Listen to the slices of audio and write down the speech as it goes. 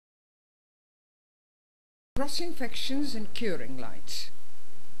Cross-infections and curing light.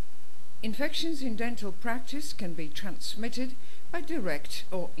 Infections in dental practice can be transmitted by direct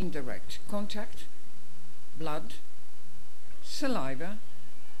or indirect contact, blood, saliva,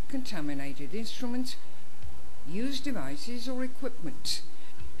 contaminated instruments, used devices or equipment,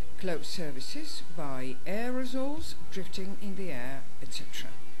 closed surfaces by aerosols drifting in the air, etc.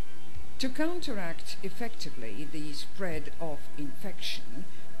 To counteract effectively the spread of infection,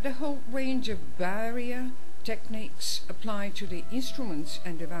 the whole range of barrier techniques applied to the instruments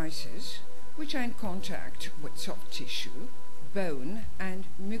and devices which are in contact with soft tissue, bone and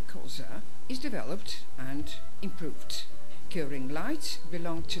mucosa is developed and improved. Curing lights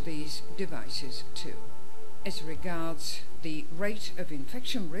belong to these devices too. As regards the rate of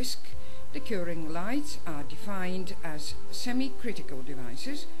infection risk, the curing lights are defined as semi-critical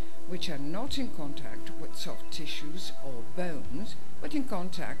devices which are not in contact with soft tissues or bones, but in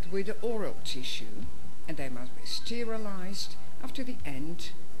contact with the oral tissue, and they must be sterilized after the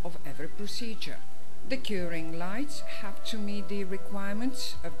end of every procedure. The curing lights have to meet the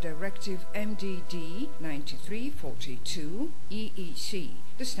requirements of Directive MDD 9342 EEC,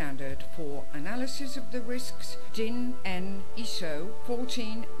 the standard for analysis of the risks DIN N ISO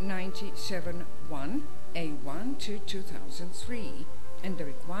 14971 A1 to 2003, and the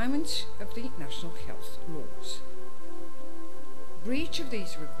requirements of the national health laws. Breach of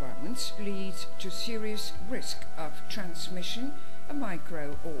these requirements leads to serious risk of transmission of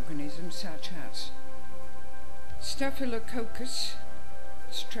microorganisms such as Staphylococcus,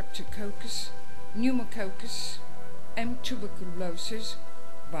 Streptococcus, Pneumococcus, M. tuberculosis,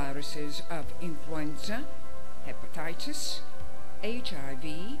 viruses of influenza, hepatitis,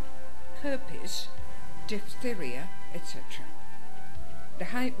 HIV, herpes, diphtheria, etc. The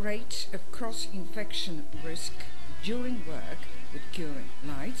high rate of cross-infection risk during work with curing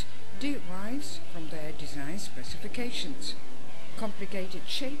lights derives from their design specifications, complicated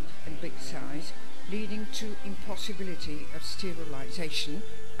shape and big size, leading to impossibility of sterilization,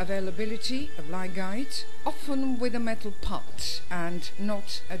 availability of light guides, often with a metal part and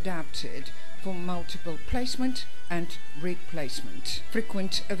not adapted for multiple placement and replacement,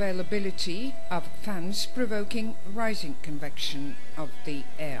 frequent availability of fans provoking rising convection of the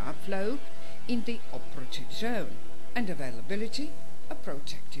airflow in the operative zone, and availability of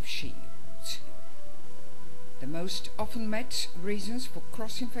protective shields. The most often met reasons for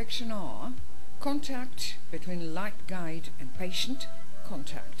cross-infection are contact between light guide and patient,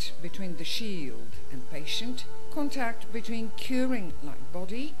 contact between the shield and patient, contact between curing light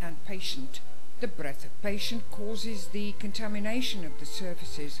body and patient. The breath of patient causes the contamination of the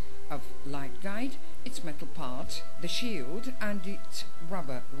surfaces of light guide, its metal part, the shield and its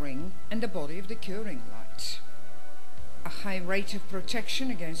rubber ring, and the body of the curing light. A high rate of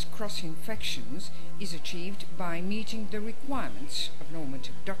protection against cross-infections is achieved by meeting the requirements of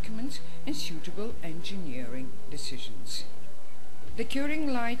normative documents and suitable engineering decisions. The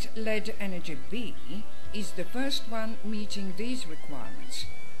curing light Lead Energy B is the first one meeting these requirements.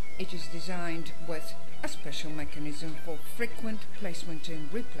 It is designed with a special mechanism for frequent placement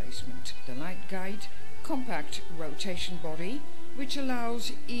and replacement. The light guide, compact rotation body, which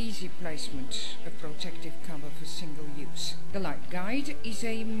allows easy placement of protective cover for single use. The light guide is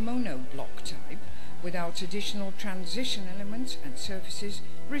a monoblock type without additional transition elements and surfaces,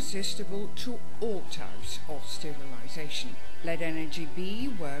 resistible to all types of sterilization. Lead Energy B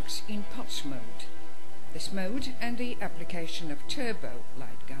works in pulse mode. This mode and the application of turbo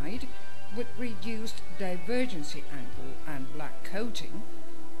light guide with reduced divergency angle and black coating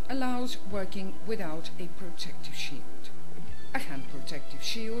allows working without a protective shield. A hand protective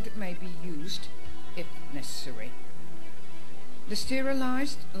shield may be used if necessary. The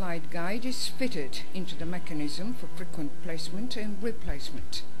sterilized light guide is fitted into the mechanism for frequent placement and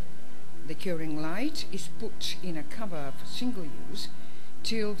replacement. The curing light is put in a cover for single use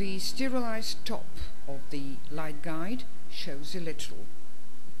till the sterilized top of the light guide shows a little.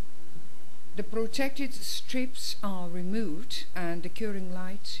 The protected strips are removed and the curing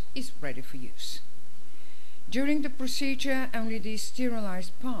light is ready for use. During the procedure, only the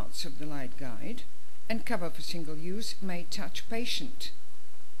sterilized parts of the light guide and cover for single use may touch patient.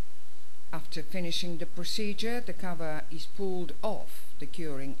 After finishing the procedure, the cover is pulled off the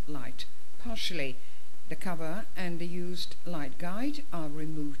curing light partially. The cover and the used light guide are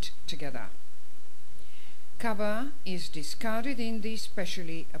removed together. Cover is discarded in the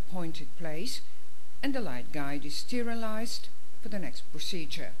specially appointed place and the light guide is sterilized for the next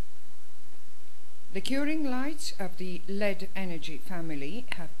procedure. The curing lights of the Lead Energy family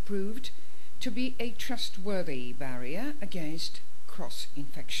have proved to be a trustworthy barrier against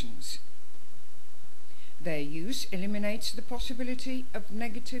cross-infections. Their use eliminates the possibility of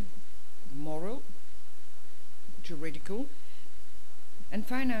negative moral, juridical, and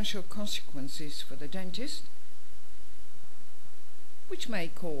financial consequences for the dentist, which may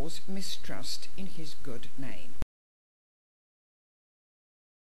cause mistrust in his good name.